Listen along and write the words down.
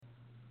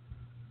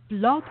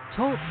Blog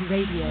Talk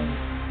Radio.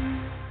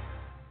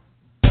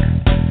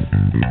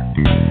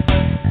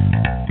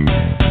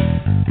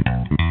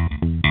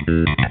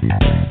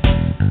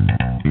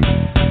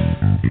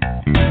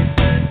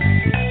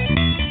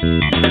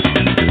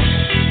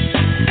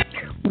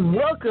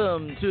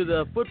 Welcome to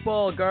the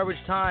Football Garbage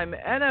Time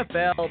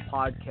NFL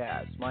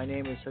podcast. My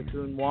name is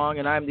Wong,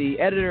 and I'm the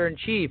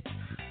editor-in-chief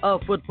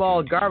of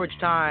Football Garbage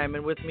Time.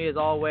 And with me, as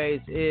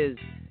always, is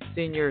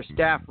senior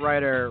staff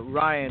writer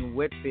Ryan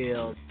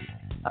Whitfield.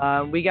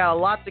 We got a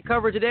lot to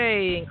cover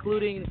today,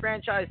 including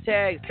franchise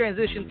tags,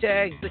 transition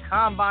tags, the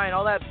combine,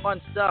 all that fun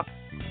stuff.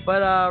 But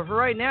for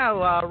right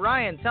now,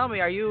 Ryan, tell me,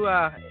 are you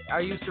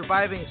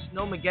surviving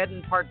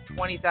Snowmageddon Part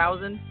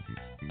 20,000?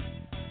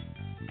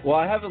 Well,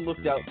 I haven't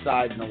looked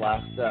outside in the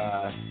last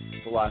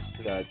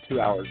 2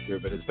 hours here,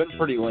 but it's been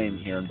pretty lame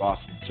here in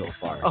Boston so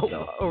far.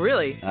 Oh,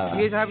 really? You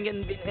guys haven't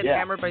been hit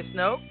hammered by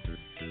snow?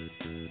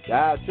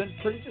 Yeah, it's been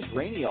pretty just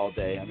rainy all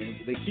day. I mean,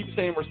 they keep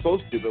saying we're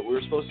supposed to, but we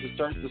were supposed to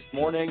start this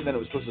morning, then it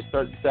was supposed to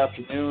start this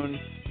afternoon.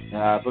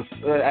 But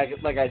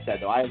like I said,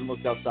 though, I haven't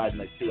looked outside in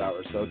like 2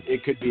 hours, so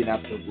it could be an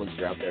absolute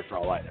blizzard out there for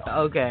all I know.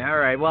 Okay, all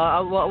right.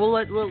 Well,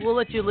 we'll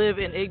let you live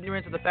in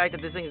ignorance of the fact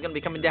that this thing is going to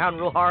be coming down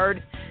real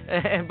hard. But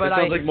it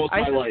sounds like most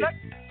of my life.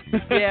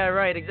 Yeah,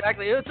 right,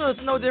 exactly. So it's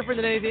no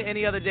different than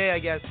any other day, I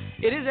guess.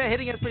 It is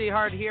hitting us pretty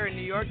hard here in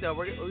New York, though.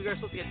 We're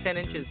supposed to get 10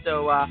 inches,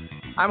 so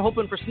I'm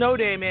hoping for snow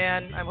day,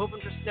 man. I'm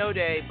hoping for snow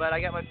day, but I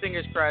got my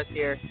fingers crossed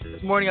here.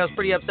 This morning I was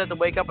pretty upset to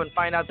wake up and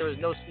find out there was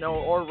no snow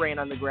or rain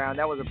on the ground.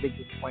 That was a big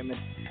disappointment.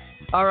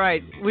 All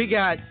right, we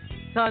got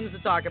tons to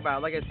talk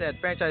about. Like I said,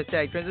 franchise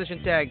tag,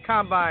 transition tag,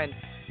 combine.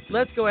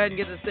 Let's go ahead and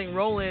get this thing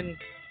rolling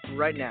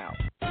right now.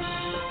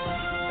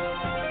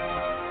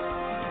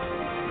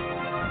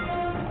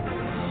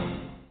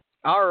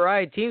 All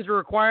right, teams were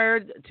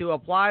required to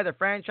apply the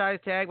franchise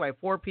tag by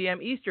 4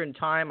 p.m. Eastern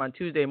Time on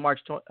Tuesday,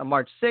 March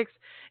 6th,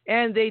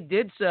 and they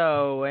did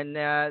so. And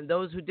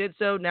those who did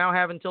so now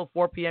have until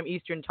 4 p.m.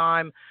 Eastern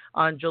Time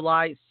on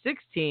July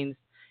 16th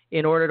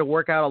in order to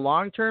work out a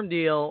long-term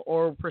deal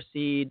or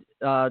proceed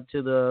to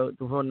the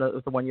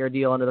one-year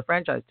deal under the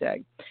franchise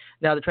tag.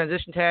 Now, the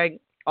transition tag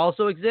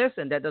also exists,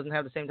 and that doesn't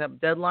have the same type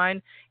of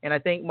deadline. And I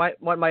think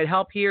what might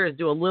help here is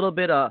do a little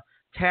bit of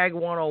Tag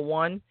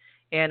 101.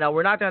 And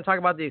we're not going to talk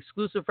about the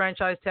exclusive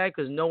franchise tag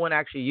because no one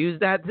actually used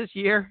that this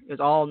year. It was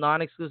all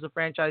non-exclusive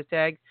franchise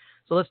tag.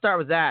 So let's start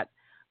with that.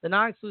 The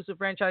non-exclusive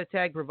franchise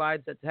tag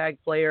provides the tag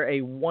player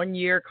a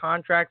one-year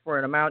contract for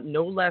an amount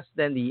no less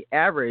than the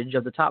average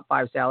of the top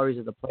 5 salaries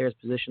of the player's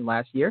position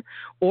last year,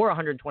 or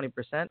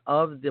 120%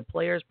 of the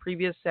player's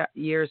previous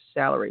year's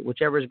salary,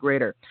 whichever is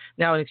greater.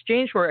 Now, in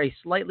exchange for a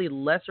slightly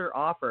lesser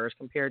offer as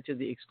compared to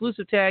the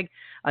exclusive tag,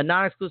 a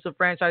non-exclusive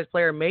franchise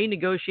player may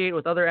negotiate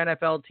with other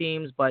NFL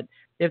teams, but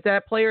if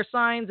that player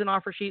signs an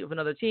offer sheet with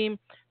another team,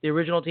 the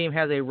original team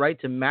has a right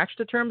to match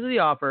the terms of the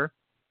offer.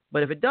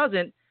 But if it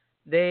doesn't,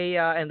 they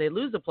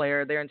lose the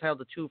player, they're entitled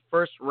to 2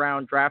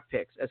 first-round draft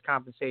picks as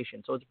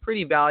compensation. So it's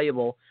pretty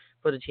valuable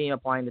for the team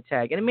applying the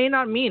tag. And it may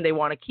not mean they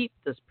want to keep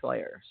this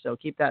player, so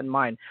keep that in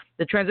mind.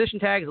 The transition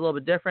tag is a little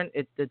bit different.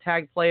 The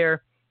tag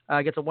player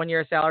gets a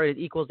one-year salary that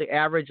equals the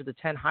average of the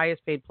 10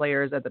 highest-paid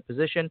players at the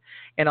position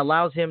and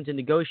allows him to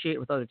negotiate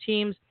with other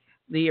teams.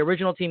 The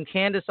original team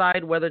can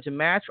decide whether to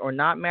match or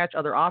not match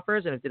other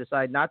offers, and if they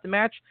decide not to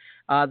match,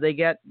 they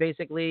get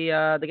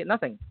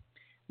nothing.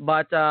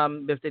 But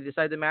if they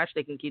decide to match,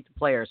 they can keep the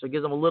player. So it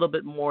gives them a little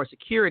bit more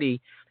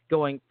security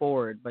going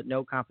forward, but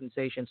no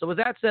compensation. So with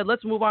that said,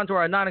 let's move on to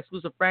our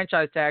non-exclusive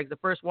franchise tags. The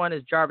first one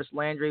is Jarvis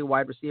Landry,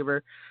 wide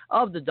receiver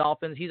of the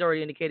Dolphins. He's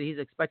already indicated he's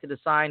expected to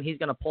sign. He's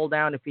going to pull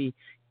down, if he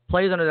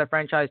plays under that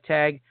franchise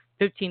tag,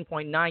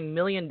 $15.9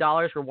 million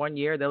for 1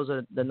 year. Those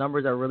are the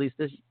numbers that were released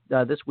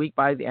this week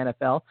by the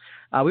NFL.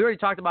 We already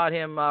talked about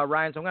him,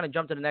 Ryan, so I'm going to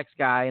jump to the next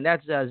guy, and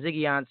that's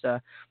Ziggy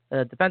Ansah,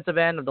 the defensive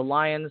end of the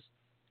Lions.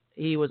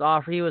 He was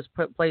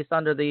placed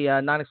under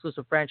the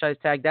non-exclusive franchise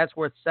tag. That's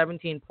worth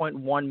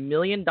 $17.1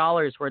 million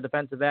for a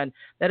defensive end.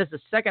 That is the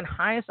second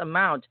highest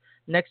amount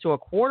next to a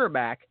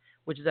quarterback,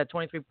 which is at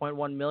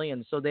 $23.1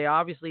 million. So they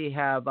obviously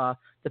have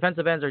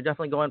defensive ends are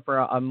definitely going for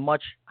a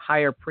much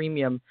higher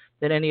premium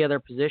than any other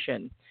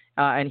position.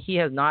 And he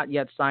has not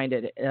yet signed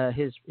it,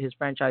 his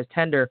franchise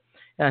tender.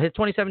 His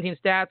 2017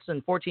 stats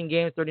in 14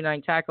 games,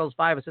 39 tackles,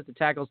 5 assisted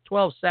tackles,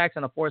 12 sacks,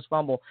 and a forced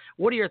fumble.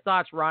 What are your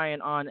thoughts,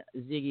 Ryan, on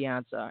Ziggy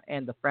Ansah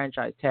and the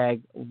franchise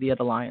tag via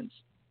the Lions?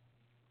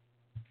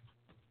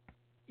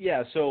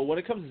 Yeah, so when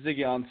it comes to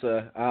Ziggy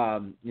Ansah,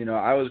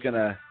 I was going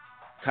to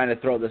kind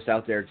of throw this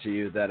out there to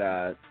you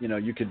that,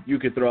 you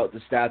could throw out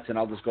the stats and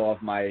I'll just go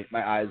off my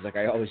eyes like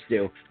I always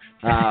do.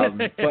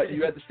 But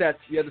you had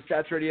the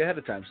stats ready ahead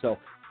of time. So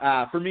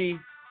for me,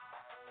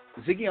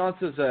 Ziggy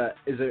Ansah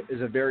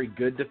is a very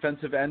good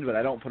defensive end, but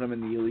I don't put him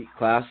in the elite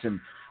class. And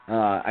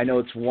I know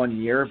it's 1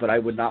 year, but I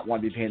would not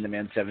want to be paying the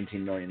man $17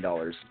 million.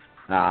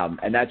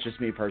 And that's just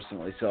me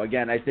personally. So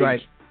again, I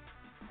think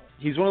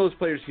he's one of those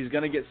players. He's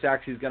going to get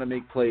sacks. He's going to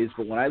make plays.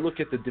 But when I look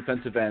at the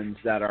defensive ends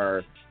that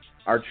are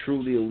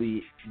truly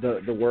elite,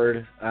 the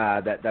word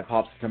that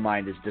pops to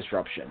mind is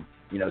disruption.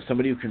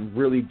 somebody who can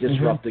really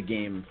disrupt the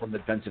game from the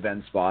defensive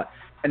end spot,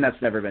 and that's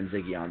never been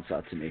Ziggy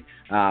Ansah to me.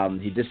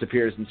 He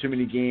disappears in too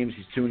many games.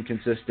 He's too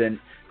inconsistent.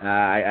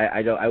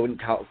 I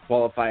wouldn't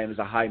qualify him as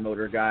a high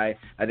motor guy.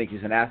 I think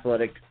he's an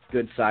athletic,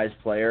 good-sized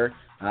player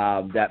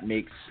that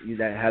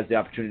has the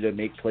opportunity to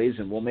make plays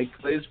and will make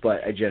plays.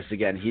 But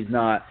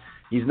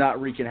he's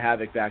not wreaking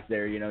havoc back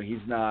there. He's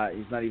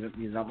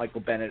not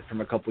Michael Bennett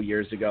from a couple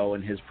years ago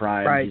in his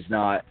prime. Right. He's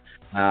not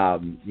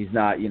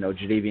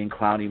Jadeveon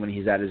Clowney when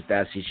he's at his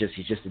best. He's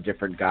just a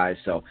different guy.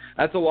 So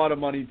that's a lot of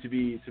money to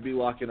be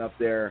locking up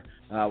there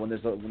when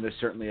there's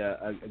certainly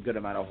a good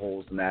amount of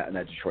holes in that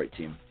Detroit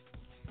team.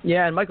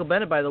 Yeah, and Michael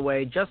Bennett, by the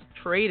way, just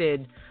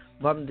traded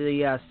from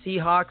the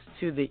Seahawks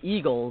to the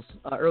Eagles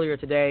earlier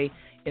today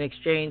in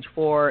exchange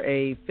for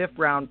a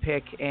 5th-round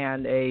pick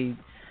and a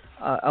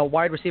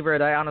wide receiver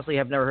that I honestly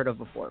have never heard of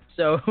before.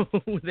 So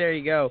there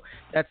you go.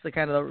 That's the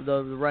kind of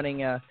the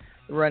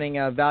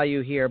running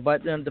value here.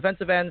 But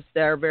defensive ends,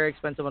 they're very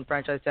expensive on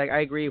franchise tag.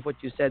 I agree with what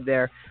you said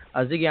there.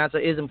 Ziggy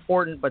Ansah is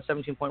important, but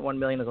 $17.1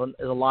 million is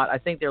a lot. I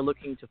think they're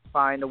looking to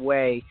find a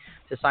way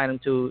to sign him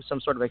to some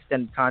sort of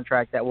extended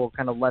contract that will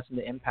kind of lessen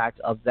the impact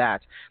of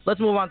that. Let's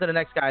move on to the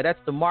next guy. That's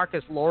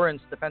DeMarcus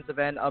Lawrence, defensive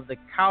end of the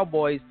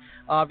Cowboys.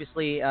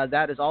 Obviously,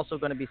 that is also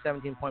going to be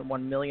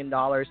 $17.1 million.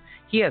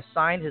 He has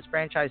signed his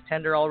franchise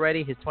tender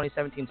already. His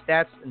 2017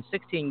 stats in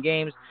 16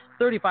 games,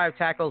 35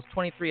 tackles,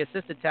 23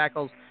 assisted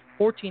tackles,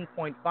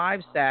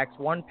 14.5 sacks,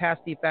 1 pass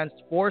defense,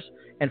 4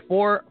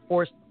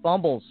 forced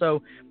fumbles.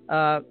 So,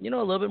 a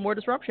little bit more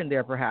disruption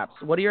there, perhaps.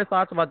 What are your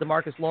thoughts about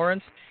DeMarcus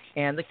Lawrence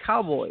and the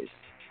Cowboys?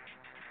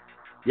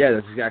 Yeah,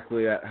 that's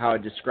exactly how I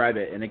describe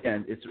it. And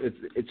again,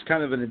 it's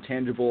kind of an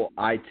intangible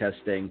eye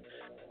testing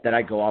that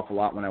I go off a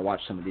lot when I watch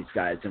some of these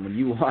guys. And when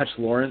you watch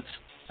Lawrence,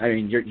 I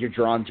mean, you're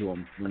drawn to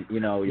him. If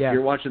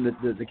you're watching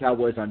the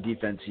Cowboys on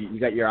defense, you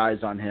got your eyes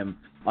on him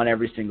on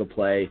every single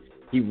play.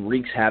 He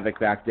wreaks havoc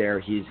back there.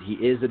 He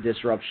is a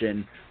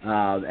disruption,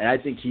 and I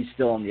think he's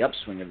still on the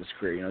upswing of his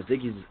career.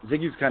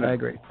 Ziggy's kind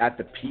of at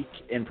the peak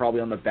and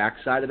probably on the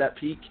backside of that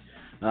peak.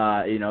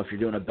 If you're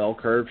doing a bell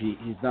curve,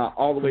 he's not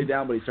all the way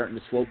down, but he's starting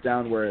to slope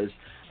down. Whereas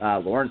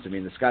Lawrence, I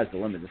mean, the sky's the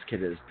limit.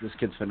 This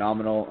kid's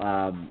phenomenal,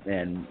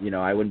 and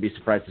I wouldn't be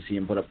surprised to see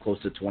him put up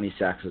close to 20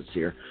 sacks this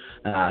year.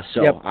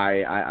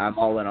 I'm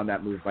all in on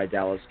that move by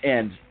Dallas.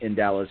 And in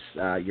Dallas,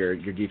 your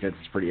defense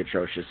is pretty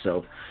atrocious.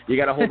 So you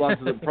got to hold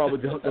on to probably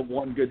the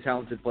one good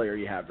talented player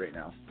you have right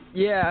now.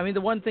 Yeah, I mean,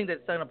 the one thing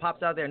that kind of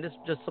pops out there, and this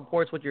just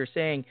supports what you're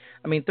saying.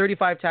 I mean,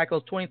 35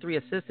 tackles, 23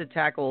 assisted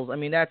tackles. I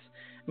mean,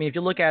 if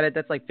you look at it,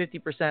 that's like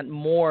 50%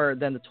 more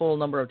than the total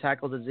number of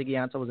tackles that Ziggy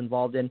Ansah was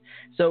involved in.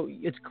 So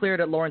it's clear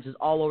that Lawrence is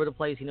all over the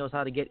place. He knows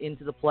how to get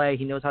into the play.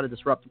 He knows how to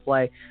disrupt the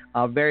play.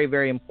 Very,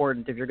 very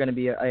important if you're going to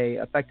be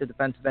a effective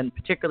defensive end,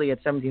 particularly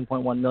at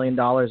 $17.1 million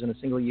in a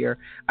single year.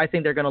 I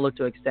think they're going to look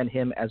to extend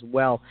him as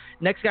well.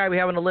 Next guy we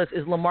have on the list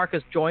is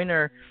LaMarcus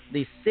Joyner,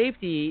 the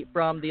safety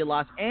from the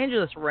Los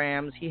Angeles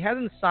Rams. He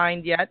hasn't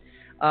signed yet.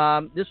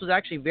 This was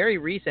actually very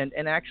recent,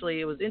 and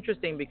actually it was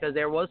interesting because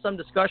there was some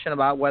discussion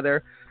about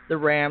whether the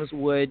Rams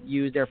would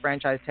use their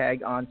franchise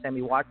tag on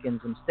Sammy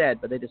Watkins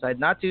instead, but they decided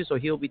not to, so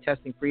he'll be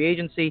testing free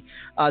agency.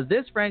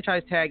 This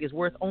franchise tag is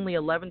worth only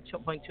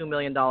 $11.2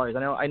 million.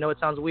 I know it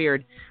sounds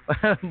weird,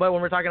 but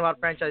when we're talking about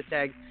franchise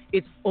tags,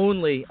 it's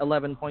only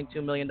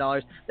 $11.2 million.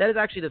 That is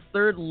actually the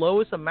third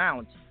lowest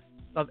amount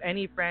of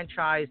any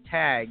franchise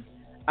tag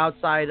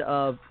outside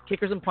of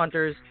kickers and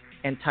punters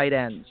and tight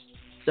ends.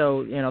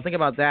 So, think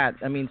about that.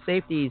 I mean,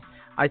 safeties,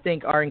 I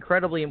think, are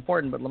incredibly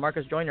important, but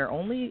LaMarcus Joyner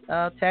only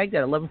tagged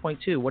at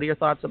 11.2. What are your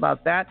thoughts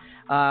about that?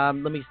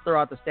 Let me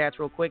throw out the stats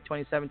real quick.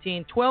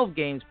 2017, 12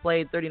 games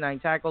played, 39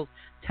 tackles,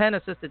 10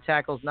 assisted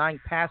tackles, 9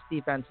 pass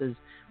defenses,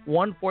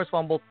 1 forced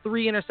fumble,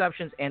 3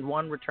 interceptions, and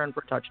 1 return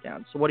for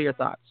touchdown. So what are your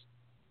thoughts?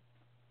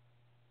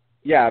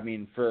 Yeah, I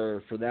mean,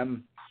 for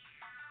them,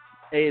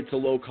 it's a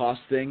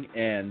low-cost thing,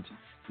 and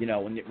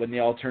when the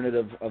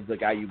alternative of the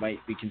guy you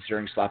might be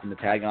considering slapping the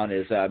tag on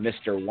is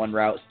Mr. One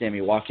Route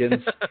Sammy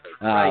Watkins,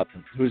 right.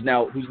 who's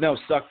now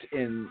sucked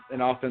in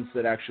an offense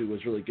that actually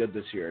was really good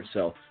this year.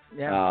 So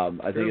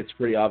I think it's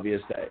pretty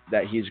obvious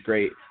that he's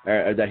great,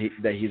 that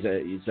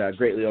he's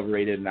greatly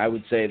overrated. And I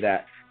would say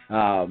that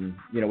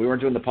we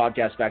weren't doing the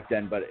podcast back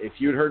then, but if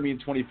you had heard me in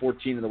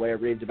 2014 and the way I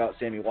raved about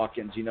Sammy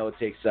Watkins, it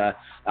takes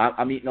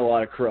I'm eating a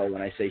lot of crow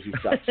when I say he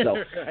sucks. So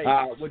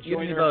with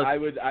Joyner, I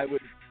would.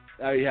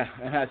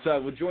 So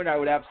with Joyner, I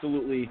would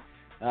absolutely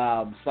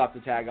slap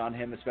the tag on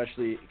him,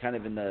 especially kind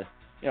of in the,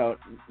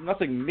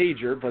 nothing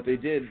major, but they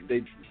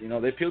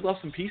peeled off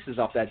some pieces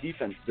off that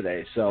defense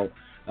today. So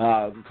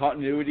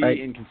continuity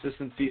and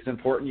consistency is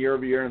important year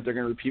over year, and if they're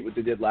going to repeat what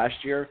they did last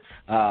year,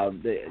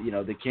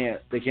 they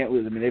can't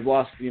lose. I mean, they've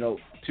lost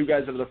 2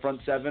 guys out of the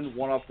front 7,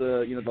 one off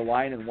the the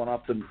line and one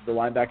off the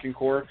linebacking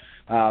core.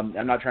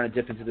 I'm not trying to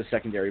dip into the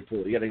secondary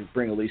pool. You got to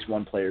bring at least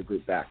one player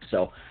group back.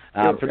 So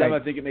for them, I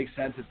think it makes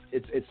sense.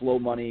 It's low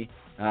money.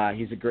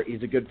 He's a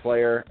good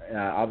player.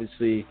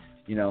 Obviously,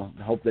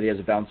 hope that he has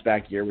a bounce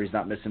back year where he's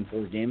not missing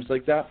 4 games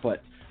like that.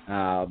 But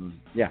I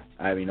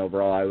mean,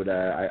 overall,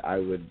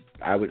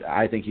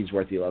 I think he's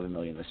worth the $11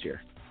 million this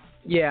year.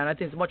 Yeah, and I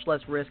think it's much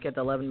less risk at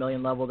the $11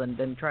 million level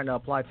than trying to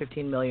apply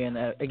 $15 million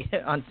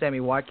on Sammy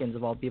Watkins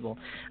of all people.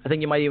 I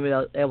think you might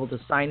even be able to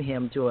sign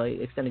him to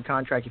an extended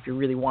contract if you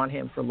really want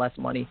him for less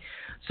money.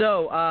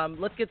 So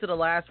let's get to the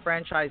last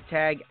franchise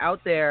tag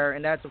out there,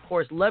 and that's of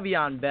course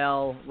Le'Veon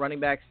Bell, running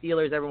back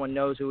Steelers. Everyone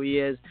knows who he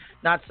is.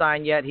 Not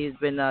signed yet. He's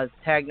been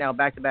tagged now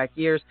back-to-back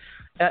years.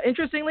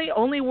 Interestingly,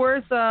 only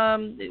worth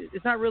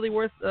it's not really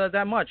worth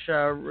that much.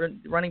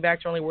 Running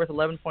backs are only worth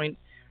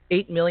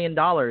 $11.8 million.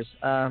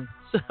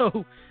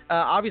 So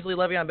obviously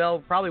Le'Veon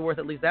Bell probably worth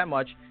at least that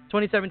much.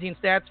 2017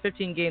 stats: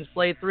 15 games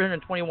played,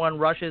 321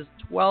 rushes,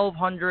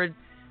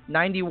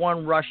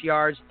 1,291 rush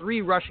yards,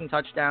 3 rushing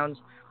touchdowns,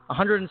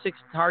 106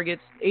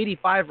 targets,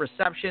 85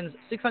 receptions,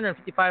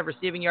 655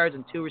 receiving yards,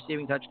 and 2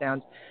 receiving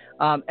touchdowns.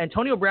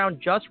 Antonio Brown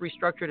just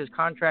restructured his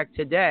contract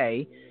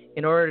today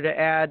in order to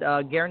add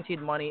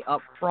guaranteed money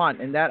up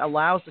front, and that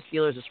allows the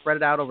Steelers to spread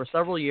it out over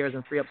several years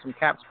and free up some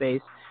cap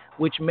space,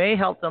 which may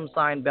help them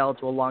sign Bell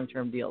to a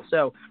long-term deal.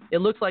 So it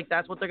looks like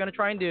that's what they're going to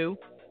try and do.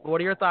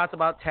 What are your thoughts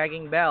about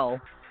tagging Bell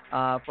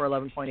for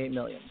 $11.8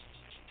 million?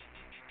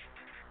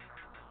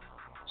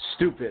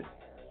 Stupid.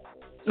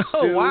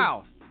 Oh,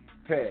 wow.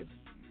 Stupid.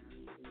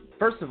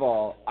 First of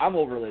all, I'm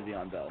over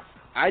Le'Veon Bell.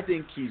 I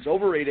think he's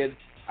overrated.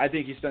 I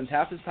think he spends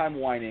half his time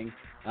whining.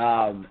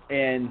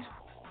 And,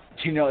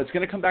 you know, it's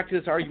going to come back to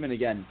this argument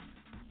again.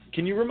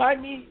 Can you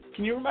remind me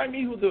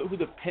who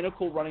the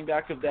pinnacle running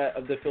back of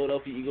the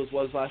Philadelphia Eagles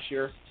was last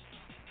year?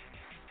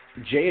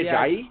 Jay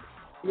Ajayi?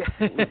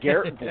 Yeah.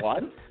 Garrett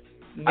Blunt?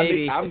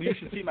 Maybe. You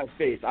should see my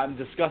face. I'm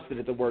disgusted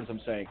at the words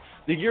I'm saying.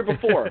 The year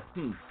before,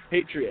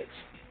 Patriots.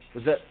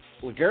 Was that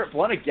LeGarrette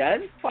Blunt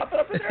again? Popping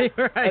up in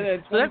there? Right. And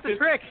then so that's the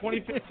trick.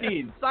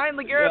 2015. Sign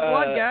LeGarrette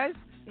Blunt, guys.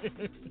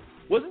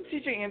 Wasn't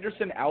C.J.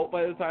 Anderson out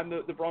by the time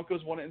the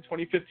Broncos won it in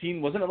 2015?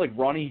 Wasn't it like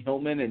Ronnie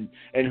Hillman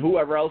and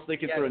whoever else they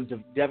could throw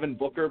in, Devin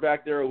Booker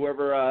back there, or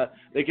whoever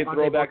they could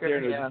throw back there?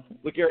 And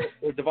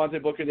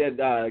Devontae Booker. They had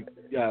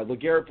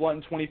LeGarrette Blunt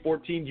in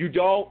 2014. You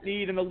don't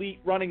need an elite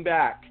running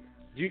back.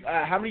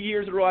 How many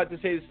years in a row I have to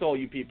say this to all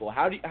you people?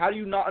 How do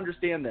you not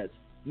understand this?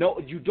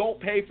 No, you don't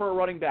pay for a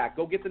running back.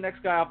 Go get the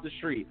next guy off the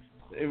street.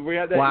 We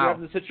have that. Wow. We're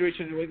having the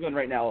situation in New England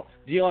right now.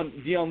 Dion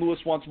Lewis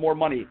wants more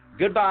money.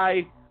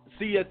 Goodbye.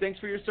 See ya. Thanks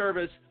for your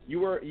service.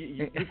 You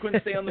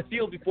couldn't stay on the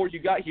field before you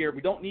got here.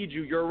 We don't need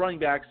you. You're a running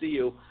back. See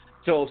you.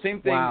 So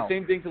same thing. Wow.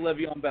 Same thing to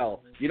Le'Veon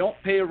Bell. You don't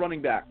pay a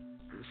running back.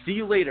 See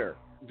you later.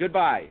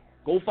 Goodbye.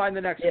 Go find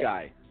the next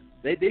guy.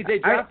 They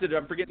drafted.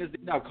 I'm forgetting his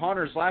name now.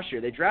 Connors last year.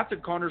 They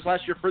drafted Connors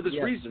last year for this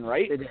reason,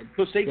 right? They did.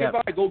 So say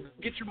goodbye. Go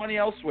get your money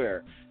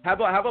elsewhere. How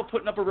about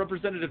putting up a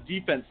representative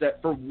defense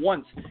that for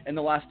once in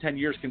the last 10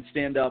 years can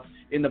stand up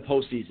in the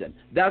postseason?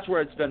 That's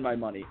where I'd spend my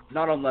money,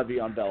 not on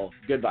Le'Veon Bell.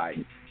 Goodbye.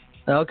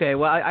 Okay,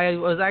 well,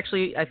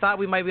 I thought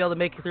we might be able to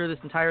make it through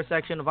this entire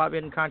section without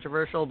being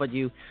controversial, but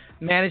you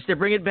managed to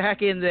bring it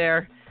back in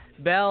there.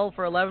 Bell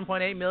for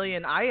 $11.8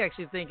 million, I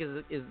actually think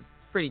is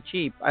pretty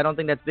cheap. I don't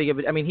think that's big of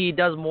a. I mean, he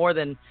does more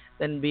than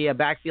be a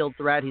backfield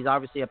threat. He's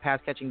obviously a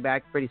pass-catching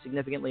back pretty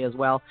significantly as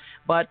well.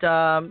 But,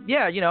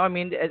 yeah, you know, I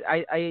mean,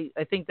 I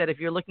think that if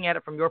you're looking at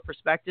it from your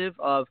perspective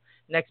of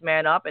next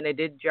man up, and they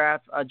did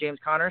draft James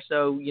Conner,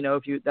 so, you know,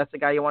 if that's the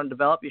guy you want to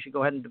develop, you should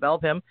go ahead and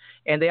develop him.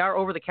 And they are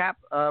over the cap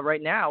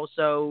right now,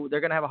 so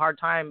they're going to have a hard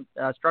time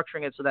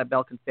structuring it so that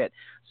Bell can fit.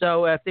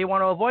 So if they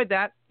want to avoid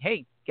that,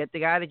 hey, get the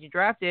guy that you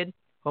drafted.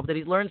 Hope that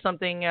he's learned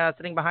something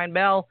sitting behind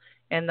Bell,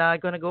 and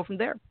going to go from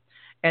there.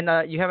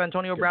 And you have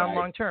Antonio Brown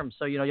long-term,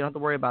 so, you know, you don't have to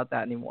worry about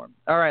that anymore.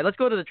 All right, let's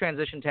go to the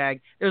transition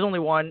tag. There's only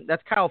one.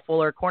 That's Kyle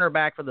Fuller,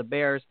 cornerback for the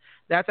Bears.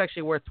 That's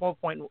actually worth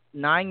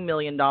 $12.9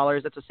 million.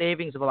 That's a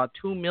savings of about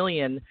 $2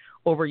 million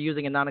over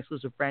using a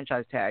non-exclusive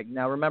franchise tag.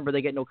 Now, remember,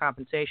 they get no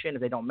compensation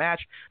if they don't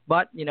match,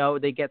 but, you know,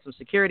 they get some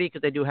security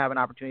because they do have an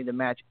opportunity to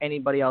match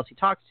anybody else he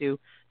talks to.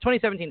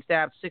 2017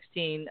 stats,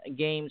 16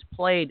 games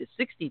played,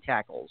 60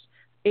 tackles,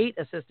 8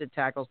 assisted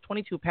tackles,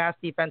 22 pass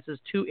defenses,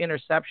 2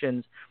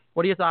 interceptions.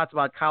 What are your thoughts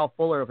about Kyle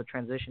Fuller of a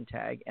transition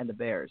tag and the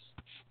Bears?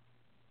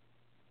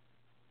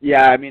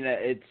 Yeah, I mean,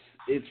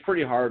 it's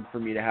pretty hard for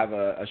me to have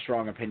a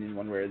strong opinion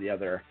one way or the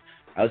other.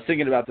 I was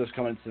thinking about this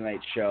coming to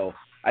tonight's show.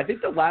 I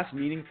think the last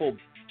meaningful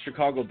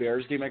Chicago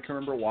Bears game I can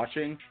remember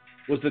watching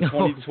was the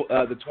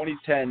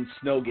 2010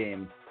 snow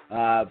game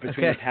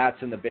between the Pats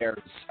and the Bears.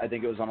 I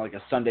think it was on like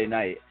a Sunday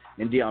night,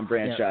 and Deion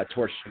Branch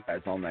torched you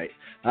guys all night.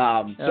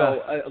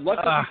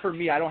 Luckily for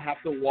me, I don't have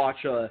to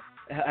watch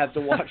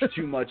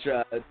too much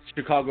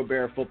Chicago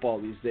Bear football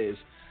these days.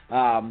 So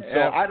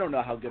I don't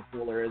know how good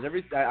Fuller is.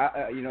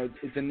 You know,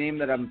 it's a name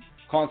that I'm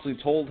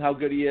constantly told how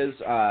good he is.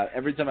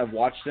 Every time I've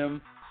watched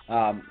him,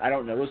 I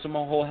don't notice him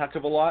a whole heck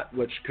of a lot,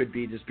 which could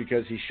be just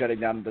because he's shutting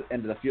down the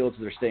end of the field,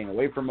 so they're staying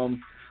away from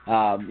him.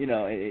 You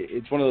know,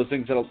 it's one of those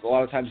things that a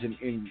lot of times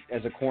in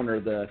as a corner,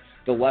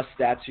 the less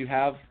stats you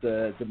have,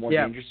 the more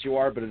dangerous you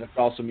are, but it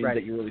also means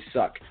that you really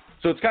suck.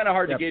 So it's kind of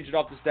hard to gauge it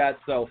off the stats.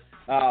 So,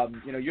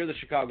 you know, you're the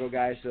Chicago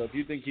guy, so if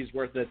you think he's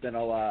worth it, then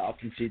I'll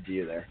concede to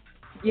you there.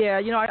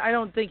 Yeah, I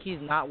don't think he's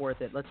not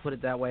worth it. Let's put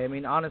it that way. I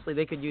mean, honestly,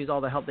 they could use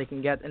all the help they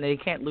can get, and they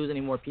can't lose any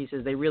more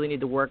pieces. They really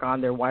need to work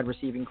on their wide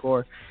receiving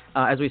core,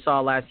 as we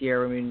saw last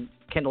year. I mean,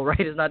 Kendall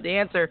Wright is not the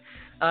answer.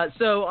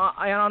 So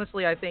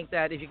I think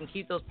that if you can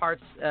keep those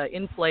parts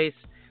in place,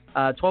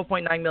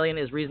 $12.9 million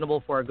is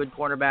reasonable for a good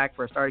cornerback,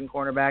 for a starting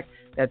cornerback.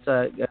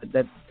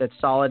 That's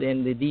solid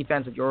in the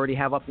defense that you already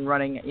have up and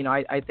running.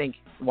 I think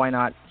why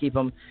not keep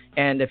him?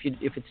 And if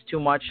it's too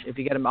much, if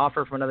you get an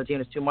offer from another team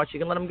that's too much, you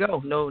can let him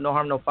go. No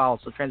harm, no foul.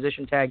 So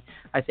transition tag,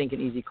 I think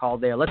an easy call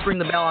there. Let's ring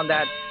the bell on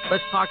that.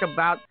 Let's talk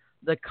about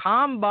the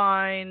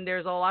Combine.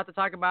 There's a lot to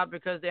talk about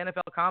because the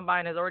NFL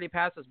Combine has already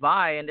passed us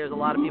by, and there's a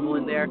lot of people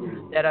in there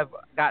that have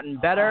gotten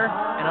better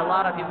and a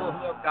lot of people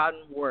who have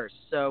gotten worse.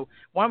 So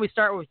why don't we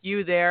start with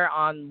you there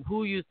on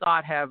who you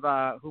thought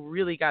who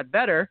really got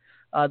better,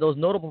 those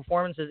notable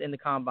performances in the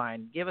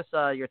Combine. Give us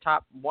your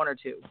top one or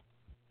two.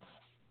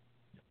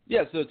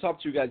 Yeah, so the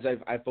top two guys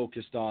I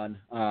focused on,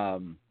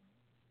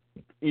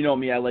 you know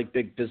me, I like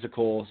big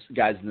physical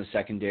guys in the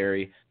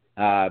secondary.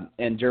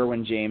 And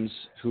Derwin James,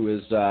 who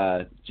is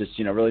just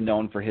really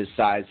known for his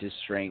size, his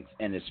strength,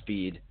 and his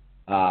speed,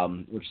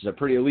 which is a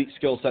pretty elite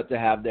skill set to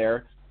have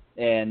there.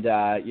 And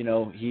I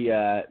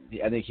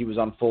think he was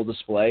on full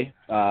display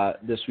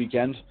this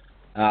weekend.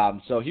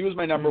 So he was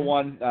my number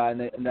one,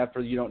 and that, for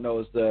you don't know,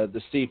 is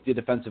the safety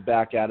defensive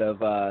back out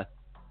of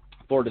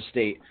Florida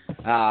State.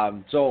 He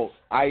was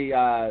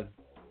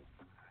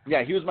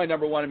my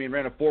number one. I mean,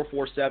 ran a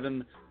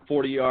 4.47.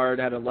 40-yard,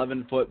 had an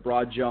 11-foot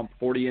broad jump,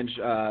 40-inch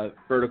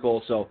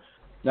vertical. So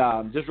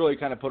just really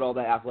kind of put all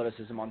that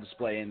athleticism on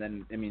display. And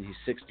then, I mean, he's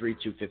 6'3",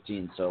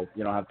 215. So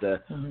you don't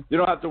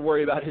have to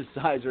worry about his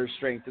size or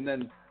strength. And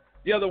then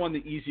the other one, the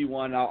easy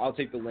one, I'll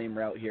take the lame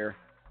route here.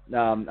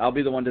 I'll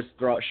be the one to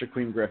throw out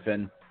Shaquem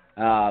Griffin.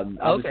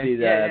 Obviously,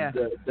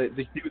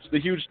 the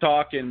huge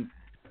talk, and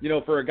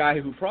for a guy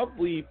who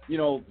probably,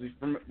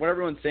 from what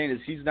everyone's saying is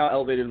he's now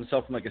elevated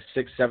himself from like a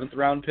 6th, 7th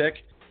round pick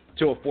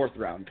to a 4th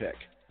round pick.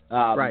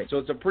 Right. So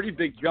it's a pretty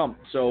big jump.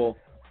 So,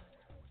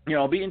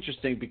 it'll be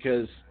interesting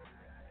because,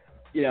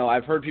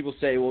 I've heard people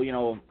say, well,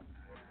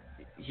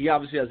 he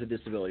obviously has a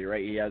disability,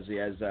 right? He has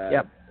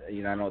yep. I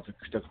don't know what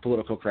the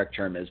political correct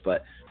term is,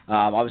 but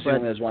obviously he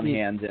only has one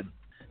hand.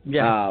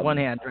 And, one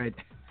hand, right.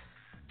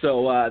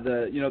 So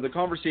the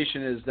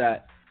conversation is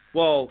that,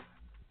 well,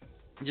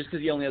 just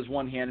because he only has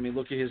one hand, I mean,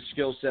 look at his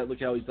skill set,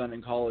 look how he's done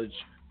in college.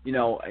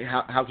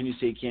 How can you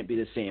say he can't be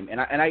the same? And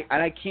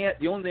I can't.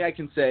 The only thing I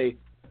can say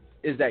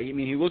is that,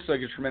 he looks like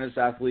a tremendous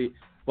athlete,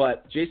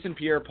 but Jason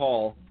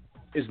Pierre-Paul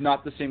is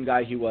not the same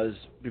guy he was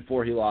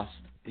before he lost,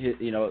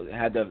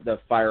 had the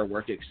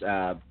firework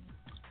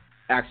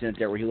accident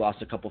there where he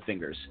lost a couple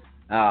fingers.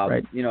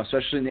 Right.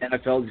 Especially in the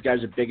NFL, these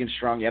guys are big and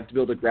strong. You have to be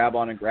able to grab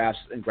on and grasp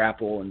and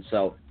grapple. And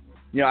so,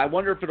 I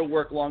wonder if it'll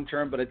work long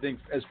term, but I think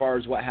as far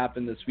as what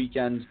happened this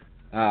weekend,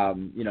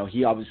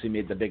 he obviously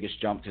made the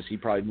biggest jump because he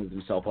probably moved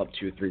himself up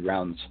 2 or 3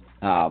 rounds,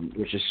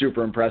 which is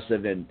super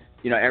impressive. And,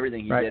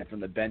 everything he did from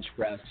the bench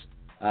press,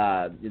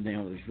 if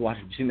you've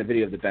seen the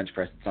video of the bench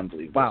press, it's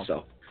unbelievable. Wow.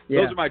 So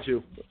yeah. Those are my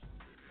two.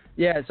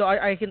 Yeah, so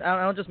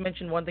I'll just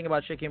mention one thing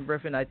about Shaquem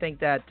Griffin. I think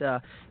that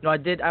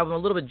I'm a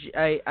little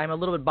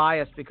bit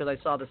biased because I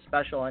saw the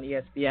special on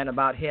ESPN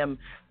about him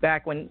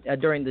back when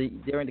during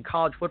the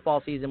college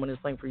football season when he was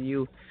playing for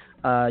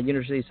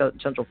University of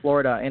Central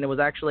Florida, and it was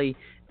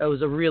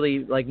a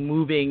really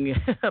moving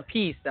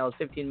piece that was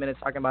 15 minutes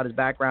talking about his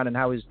background and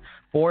how he was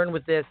born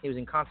with this. He was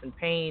in constant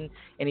pain,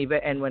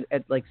 and when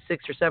at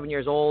 6 or 7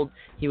 years old,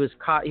 he was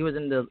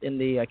in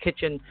the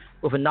kitchen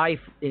with a knife,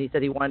 and he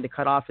said he wanted to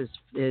cut off his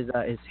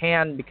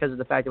hand because of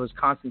the fact it was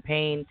constant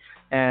pain,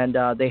 and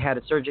they had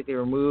it surgically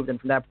removed.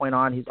 And from that point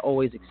on, he's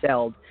always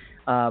excelled.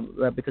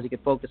 Because he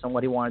could focus on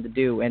what he wanted to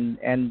do.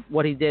 And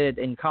what he did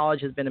in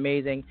college has been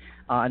amazing.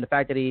 And the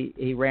fact that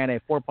he ran a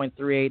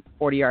 4.38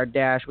 40-yard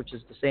dash, which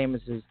is the same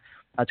as his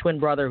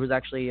twin brother, who's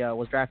actually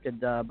was drafted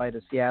by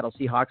the Seattle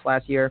Seahawks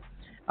last year.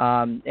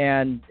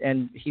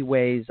 And he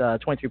weighs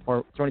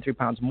 23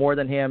 pounds more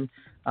than him.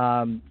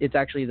 It's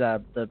actually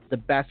the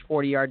best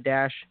 40-yard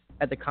dash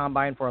at the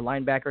Combine for a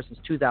linebacker since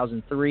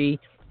 2003.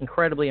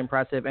 Incredibly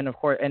impressive. And, of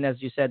course, and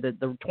as you said,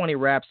 the 20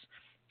 reps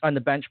on the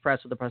bench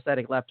press with the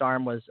prosthetic left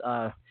arm was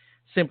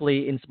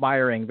simply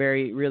inspiring,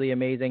 really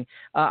amazing.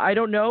 I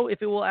don't know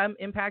if it will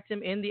impact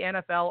him in the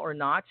NFL or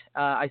not.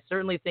 I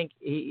certainly think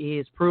he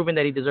has proven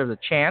that he deserves a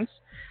chance,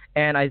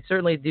 and I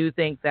certainly do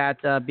think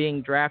that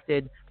being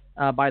drafted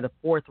by the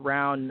 4th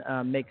round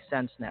makes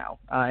sense now,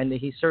 and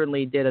he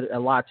certainly did a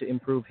lot to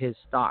improve his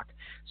stock.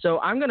 So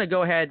I'm going to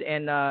go ahead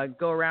and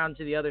go around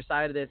to the other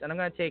side of this, and I'm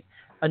going to take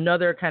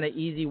another kind of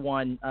easy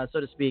one,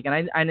 so to speak.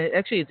 And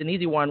actually, it's an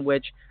easy one,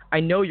 which I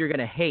know you're going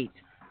to hate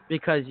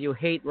because you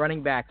hate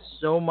running backs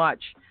so much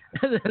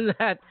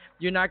that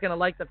you're not going to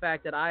like the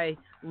fact that I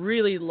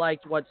really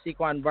liked what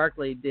Saquon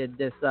Barkley did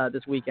this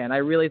weekend. I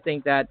really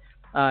think that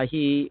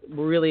he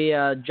really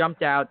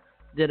jumped out,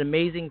 did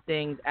amazing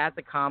things at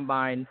the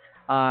Combine,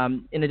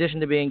 in addition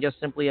to being just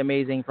simply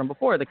amazing from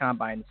before the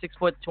Combine. 6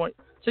 foot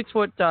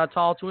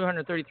tall,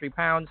 233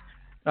 pounds,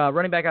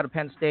 running back out of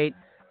Penn State.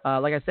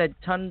 Like I said,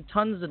 tons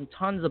and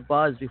tons of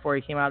buzz before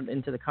he came out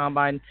into the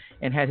combine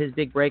and had his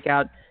big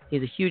breakout.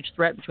 He's a huge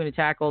threat between the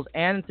tackles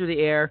and through the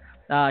air.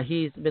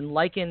 He's been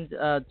likened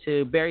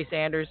to Barry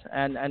Sanders,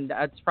 and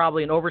that's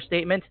probably an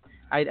overstatement.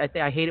 I think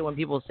I hate it when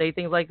people say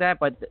things like that,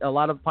 but a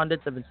lot of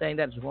pundits have been saying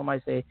that. So one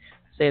might say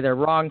they're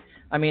wrong.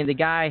 I mean, the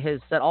guy has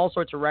set all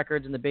sorts of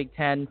records in the Big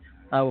Ten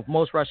with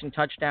most rushing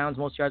touchdowns,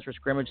 most yards per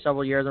scrimmage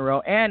several years in a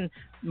row, and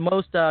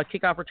most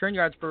kickoff return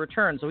yards per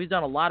return. So he's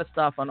done a lot of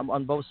stuff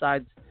on both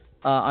sides,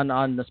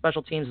 on the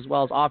special teams as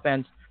well as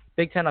offense.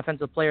 Big Ten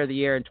Offensive Player of the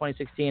Year in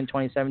 2016,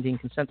 2017,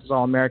 consensus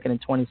All-American in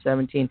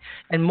 2017.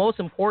 And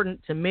most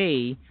important to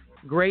me,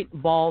 great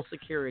ball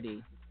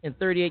security. In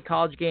 38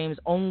 college games,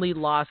 only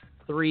lost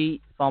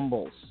 3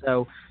 fumbles.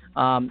 So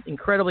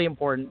incredibly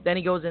important. Then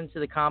he goes into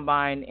the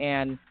combine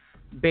and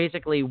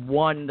basically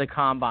won the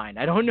combine.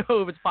 I don't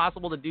know if it's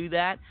possible to do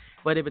that,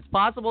 but if it's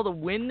possible to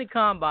win the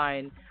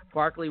combine,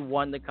 Barkley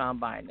won the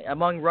combine.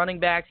 Among running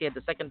backs, he had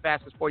the second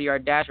fastest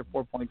 40-yard dash at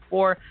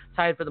 4.4,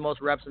 tied for the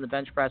most reps in the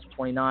bench press with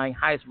 29,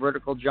 highest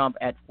vertical jump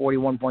at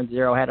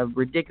 41.0, had a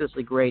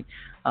ridiculously great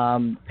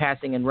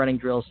passing and running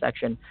drill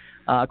section.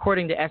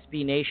 According to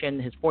SB Nation,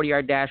 his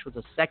 40-yard dash was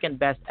the second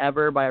best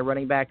ever by a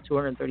running back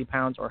 230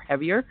 pounds or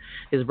heavier.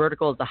 His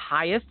vertical is the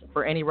highest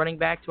for any running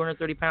back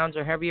 230 pounds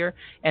or heavier,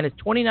 and his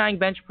 29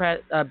 bench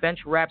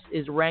reps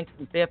is ranked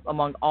 5th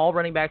among all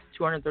running backs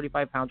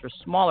 235 pounds or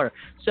smaller.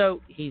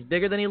 So he's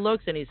bigger than he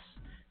looks, and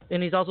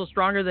he's also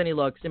stronger than he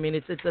looks. I mean,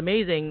 it's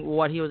amazing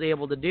what he was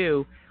able to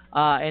do.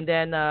 And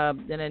then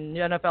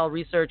NFL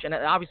research, and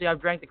obviously I've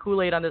drank the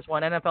Kool-Aid on this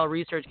one. NFL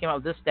research came out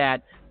with this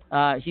stat.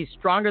 He's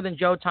stronger than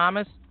Joe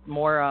Thomas,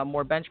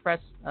 more bench press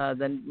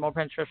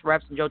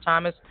reps than Joe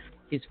Thomas.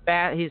 He's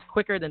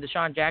quicker than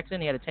Deshaun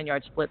Jackson. He had a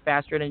 10-yard split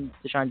faster than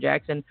Deshaun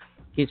Jackson.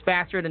 He's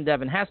faster than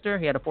Devin Hester.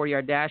 He had a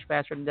 40-yard dash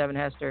faster than Devin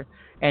Hester,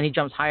 and he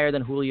jumps higher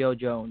than Julio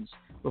Jones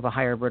with a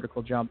higher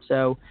vertical jump.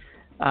 So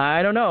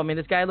I don't know. I mean,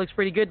 this guy looks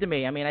pretty good to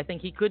me. I mean, I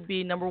think he could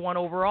be number 1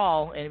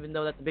 overall, and even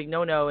though that's a big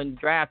no-no in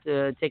draft,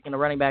 taking a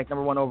running back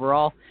number 1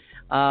 overall.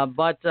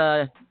 But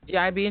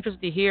I'd be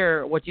interested to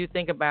hear what you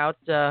think about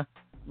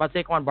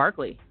Saquon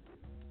Barkley.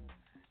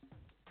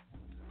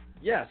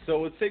 Yeah, so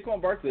with Saquon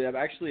Barkley,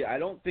 I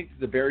don't think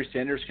the Barry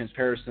Sanders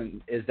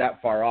comparison is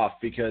that far off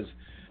because,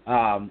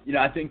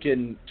 I think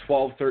in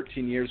 12,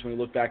 13 years when we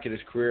look back at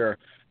his career,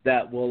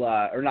 that we'll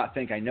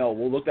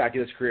look back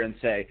at his career and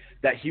say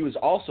that he was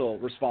also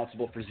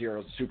responsible for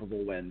 0 Super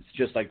Bowl wins,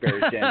 just like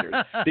Barry Sanders.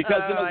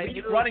 Because an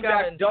elite running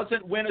back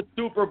doesn't win a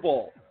Super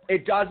Bowl.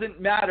 It doesn't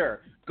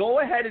matter. Go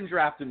ahead and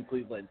draft him,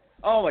 Cleveland.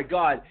 Oh my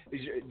God!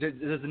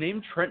 Does the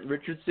name Trent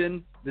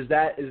Richardson?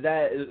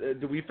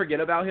 Do we forget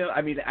about him?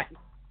 I mean,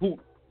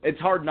 it's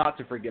hard not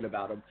to forget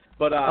about him.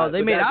 But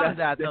they made out of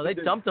that though. They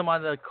dumped him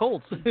on the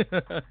Colts.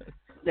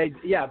 but I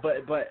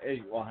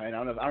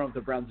don't know if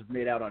the Browns have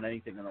made out on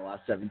anything in the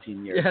last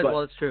 17 years. Yeah, but,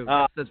 well, it's true.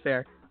 That's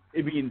fair.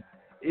 I mean,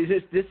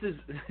 this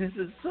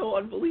is so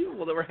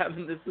unbelievable that we're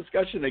having this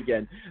discussion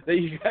again. That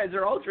you guys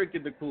are all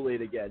drinking the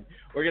Kool-Aid again.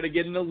 We're gonna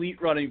get an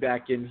elite running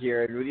back in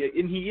here,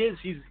 and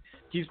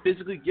he's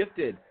physically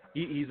gifted.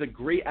 He's a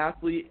great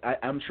athlete.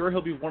 I'm sure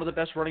he'll be one of the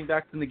best running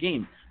backs in the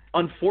game.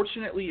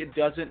 Unfortunately, it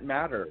doesn't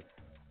matter.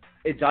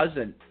 It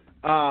doesn't.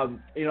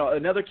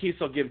 Another case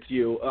I'll give to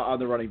you on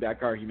the running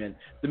back argument.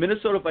 The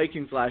Minnesota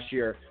Vikings last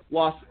year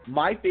lost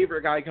my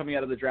favorite guy coming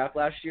out of the draft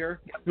last year,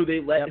 who they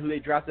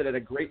drafted at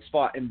a great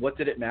spot, and what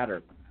did it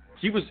matter?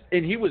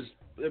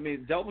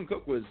 Dalvin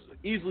Cook was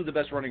easily the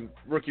best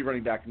rookie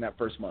running back in that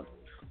first month.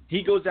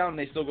 He goes down and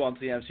they still go on to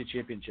the NFC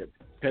Championship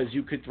because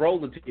you could throw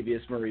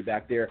Latavius Murray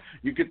back there.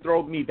 You could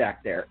throw me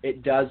back there.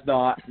 It does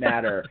not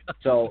matter.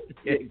 So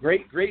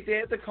great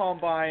day at the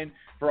Combine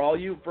for all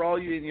you,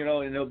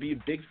 and it'll be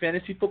a big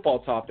fantasy football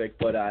topic.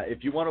 But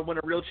if you want to win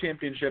a real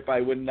championship,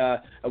 I would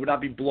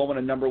not be blowing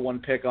a number 1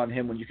 pick on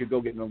him when you could go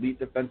get an elite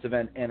defensive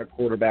end and a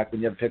quarterback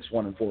when you have picks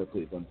 1 and 4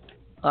 Cleveland.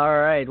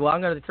 All right. Well,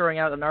 I'm going to be throwing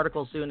out an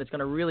article soon that's going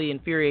to really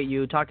infuriate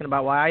you, talking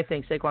about why I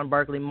think Saquon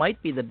Barkley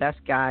might be the best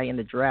guy in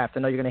the draft. I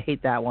know you're going to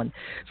hate that one.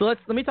 So let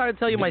me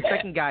tell you my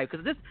second guy,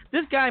 because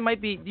this guy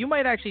you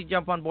might actually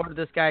jump on board with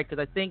this guy because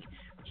I think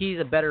he's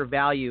a better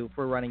value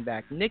for running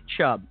back. Nick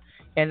Chubb.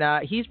 And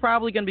he's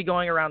probably going to be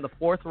going around the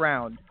 4th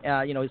round. He's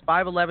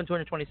 5'11",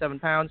 227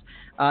 pounds.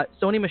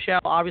 Sony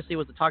Michel obviously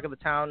was the talk of the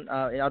town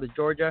out of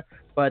Georgia,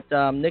 but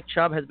Nick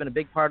Chubb has been a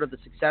big part of the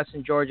success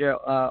in Georgia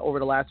over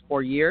the last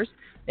 4 years.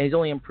 And he's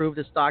only improved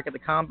his stock at the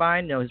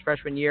Combine. His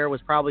freshman year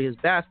was probably his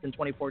best in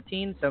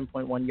 2014,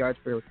 7.1 yards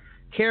per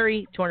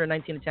carry,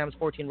 219 attempts,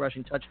 14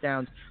 rushing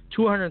touchdowns,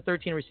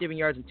 213 receiving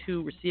yards, and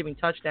 2 receiving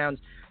touchdowns.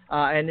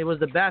 And it was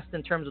the best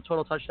in terms of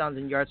total touchdowns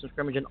and yards from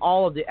scrimmage in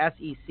all of the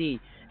SEC.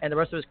 And the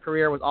rest of his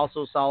career was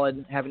also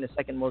solid, having the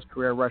 2nd most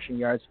career rushing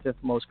yards, 5th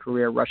most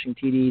career rushing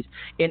TDs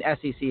in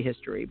SEC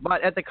history.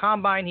 But at the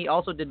Combine, he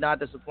also did not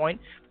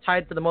disappoint.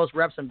 Tied for the most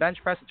reps in bench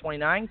press at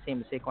 29,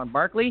 same as Saquon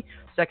Barkley.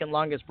 2nd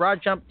longest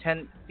broad jump,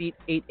 10 feet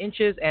 8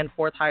 inches, and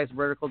 4th highest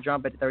vertical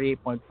jump at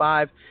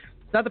 38.5.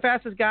 He's not the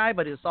fastest guy,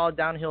 but he's a solid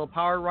downhill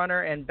power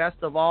runner. And best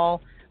of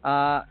all,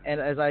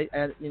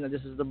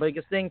 this is the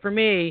biggest thing for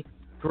me,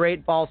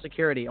 great ball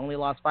security. Only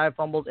lost 5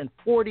 fumbles in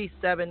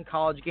 47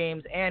 college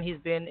games, and he's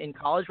been in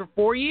college for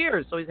 4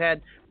 years. So he's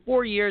had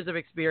 4 years of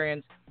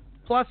experience.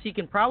 Plus, he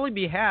can probably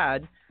be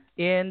had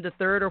in the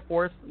 3rd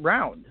or 4th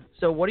round.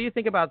 So what do you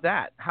think about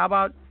that? How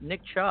about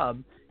Nick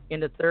Chubb in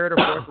the 3rd or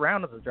 4th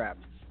round of the draft?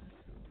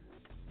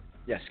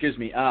 Yeah, excuse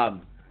me.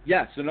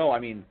 So no, I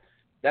mean,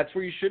 that's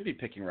where you should be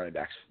picking running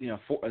backs.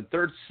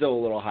 Third's still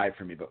a little high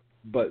for me,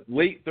 but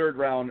late 3rd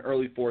round,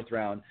 early 4th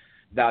round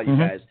value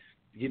guys.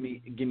 Give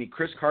me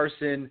Chris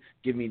Carson,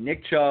 give me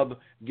Nick Chubb,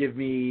 give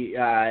me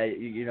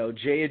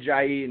Jay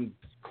Ajayi and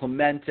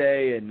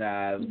Clemente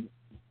and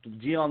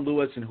Dion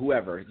Lewis and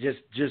whoever.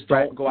 Just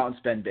don't go out and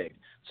spend big.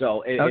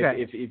 So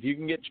if you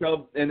can get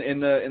Chubb in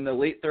the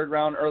late 3rd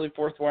round, early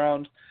 4th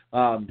round,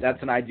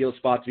 that's an ideal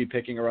spot to be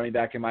picking a running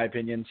back in my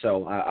opinion.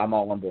 So I'm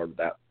all on board with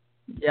that.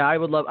 Yeah, I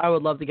would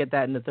love to get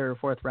that in the 3rd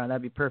or 4th round.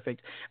 That'd be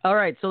perfect. All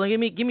right, so give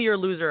me your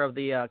loser of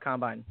the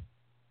combine.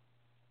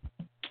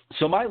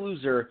 So my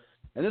loser,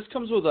 and this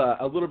comes with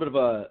a little bit of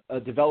a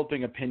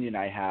developing opinion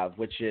I have,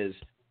 which is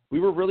we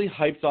were really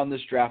hyped on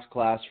this draft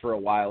class for a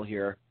while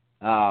here,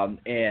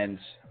 and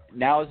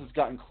now as it's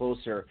gotten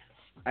closer,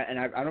 and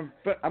I'm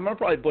gonna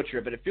probably butcher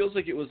it, but it feels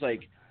like it was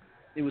like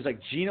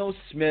Geno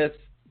Smith,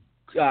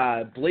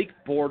 Blake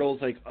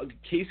Bortles, like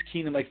Case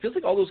Keenum, like feels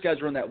like all those guys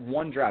were in that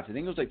one draft. I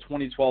think it was like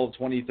 2012,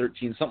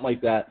 2013, something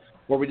like that,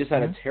 where we just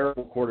had a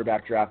terrible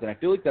quarterback draft, and I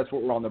feel like that's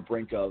what we're on the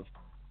brink of.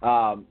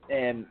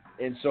 And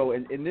so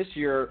in this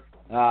year,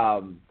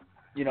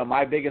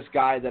 my biggest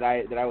guy that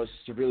I was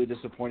severely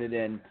disappointed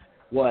in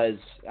was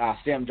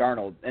Sam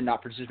Darnold and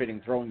not participating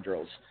in throwing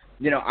drills.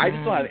 I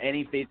just don't have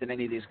any faith in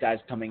any of these guys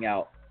coming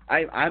out.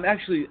 I'm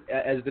actually,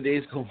 as the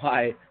days go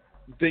by,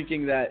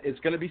 thinking that it's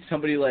going to be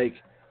somebody like,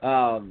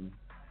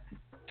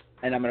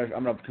 and I'm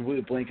gonna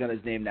completely blank on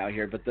his name now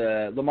here, but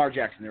the Lamar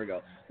Jackson. There we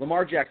go.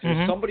 Lamar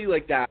Jackson, somebody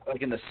like that,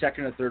 like in the 2nd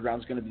or 3rd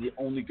round, is going to be the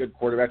only good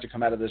quarterback to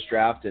come out of this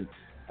draft. And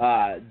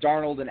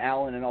Darnold and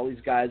Allen and all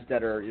these guys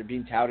that are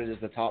being touted as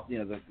the top,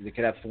 they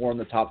could have 4 in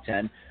the top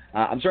 10.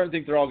 I'm starting to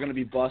think they're all going to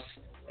be busts.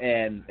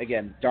 And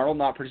again, Darnold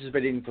not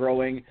participating in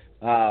throwing,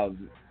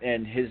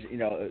 and his,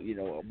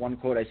 one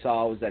quote I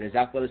saw was that his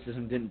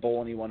athleticism didn't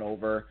bowl anyone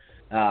over.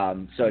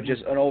 So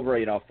just an over,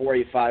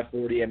 4.85,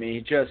 40. I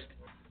mean,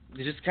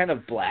 he's just kind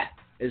of blah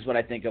is what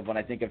I think of when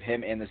I think of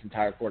him and this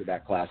entire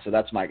quarterback class. So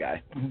that's my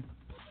guy.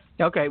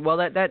 Okay, well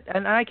that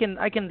and I can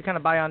kind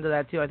of buy onto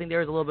that too. I think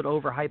there is a little bit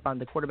overhype on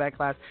the quarterback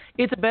class.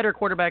 It's a better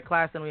quarterback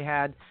class than we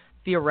had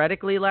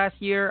theoretically last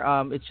year.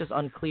 It's just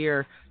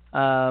unclear.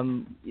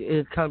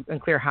 It's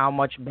unclear how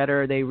much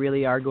better they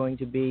really are going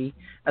to be.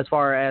 As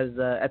far as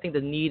I think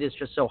the need is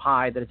just so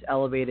high that it's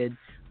elevated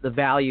the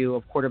value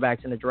of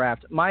quarterbacks in the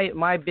draft.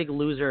 My big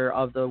loser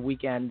of the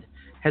weekend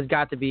has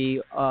got to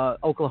be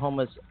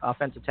Oklahoma's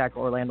offensive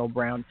tackle Orlando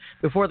Brown.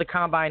 Before the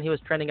combine, he was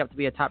trending up to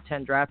be a top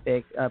 10 draft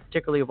pick,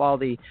 particularly with all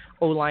the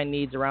O-line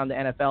needs around the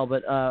NFL.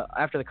 But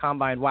after the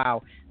combine,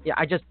 wow. Yeah,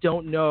 I just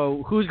don't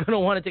know who's going to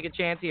want to take a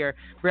chance here.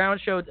 Brown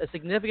showed a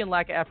significant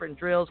lack of effort in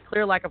drills,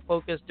 clear lack of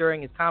focus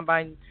during his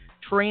combine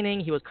training.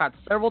 He was caught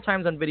several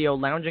times on video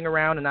lounging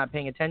around and not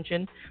paying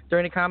attention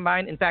during the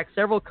combine. In fact,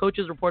 several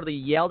coaches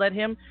reportedly yelled at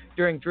him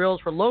during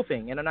drills for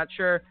loafing. And I'm not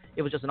sure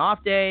it was just an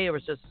off day, it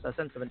was just a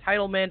sense of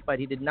entitlement, but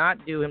he did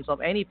not do himself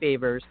any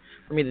favors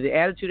from either the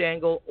attitude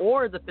angle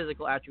or the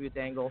physical attributes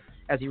angle,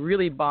 as he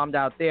really bombed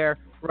out there,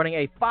 running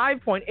a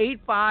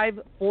 5.85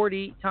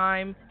 40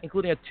 time,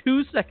 including a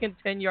 2-second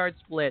 10-yard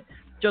split.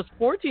 Just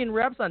 14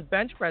 reps on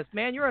bench press.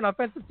 Man, you're an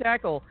offensive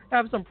tackle.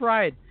 Have some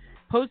pride.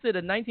 Posted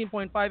a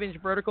 19.5-inch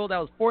vertical that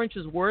was 4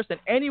 inches worse than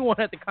anyone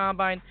at the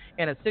combine,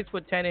 and a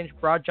 6'10"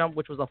 broad jump,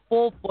 which was a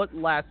full foot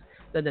less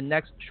than the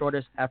next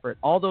shortest effort.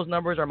 All those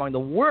numbers are among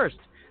the worst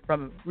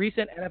from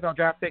recent NFL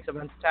draft picks of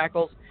offensive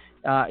tackles.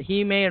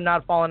 He may have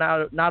not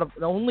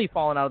only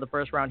fallen out of the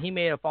first round, he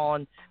may have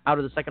fallen out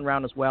of the second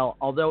round as well.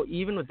 Although,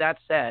 even with that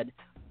said,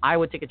 I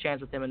would take a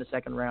chance with him in the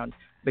second round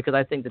because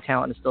I think the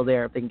talent is still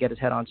there if they can get his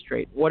head on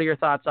straight. What are your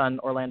thoughts on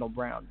Orlando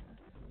Brown?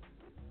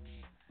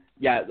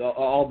 Yeah,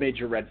 all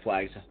major red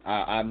flags.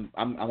 I'm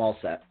all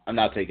set. I'm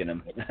not taking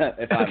him.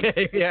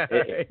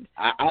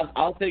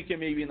 I'll take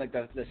him maybe in like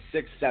the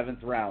 6th,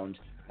 7th round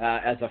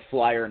as a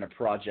flyer in a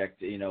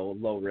project,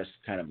 low risk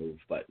kind of move.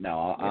 But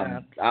no,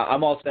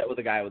 I'm all set with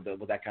a guy with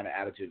that kind of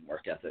attitude and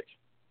work ethic.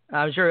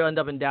 I'm sure he'll end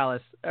up in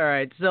Dallas. All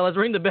right, so let's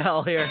ring the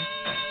bell here.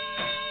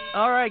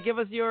 All right, give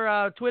us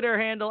your Twitter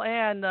handle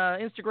and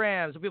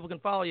Instagram so people can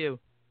follow you.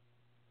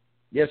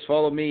 Yes,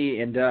 follow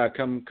me and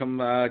come.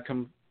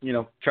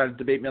 Try to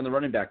debate me on the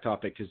running back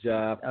topic because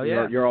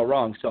you're all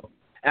wrong. So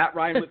at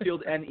Ryan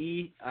Whitfield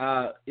NE,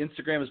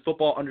 Instagram is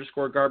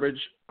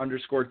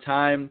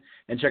football_garbage_time,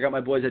 and check out my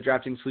boys at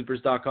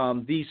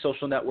DraftingSleepers.com, the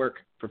social network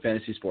for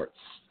fantasy sports.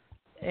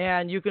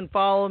 And you can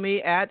follow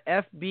me at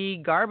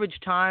FB Garbage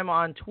Time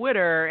on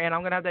Twitter, and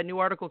I'm going to have that new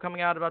article coming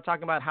out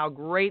talking about how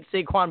great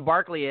Saquon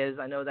Barkley is.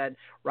 I know that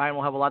Ryan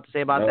will have a lot to say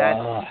about that.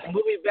 And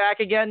we'll be back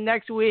again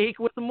next week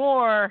with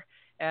more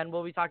and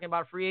we'll be talking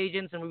about free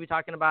agents, and we'll be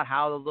talking about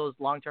how those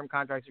long-term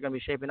contracts are going to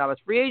be shaping up as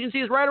free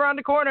agency is right around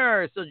the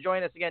corner. So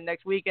join us again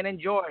next week and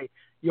enjoy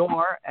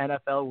your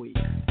NFL week.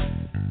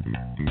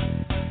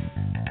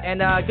 And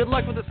good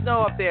luck with the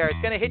snow up there.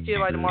 It's going to hit you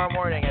by tomorrow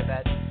morning, I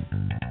bet.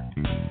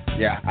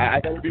 Yeah,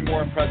 I would be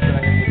more impressed than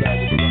I am with the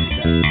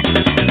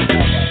running back.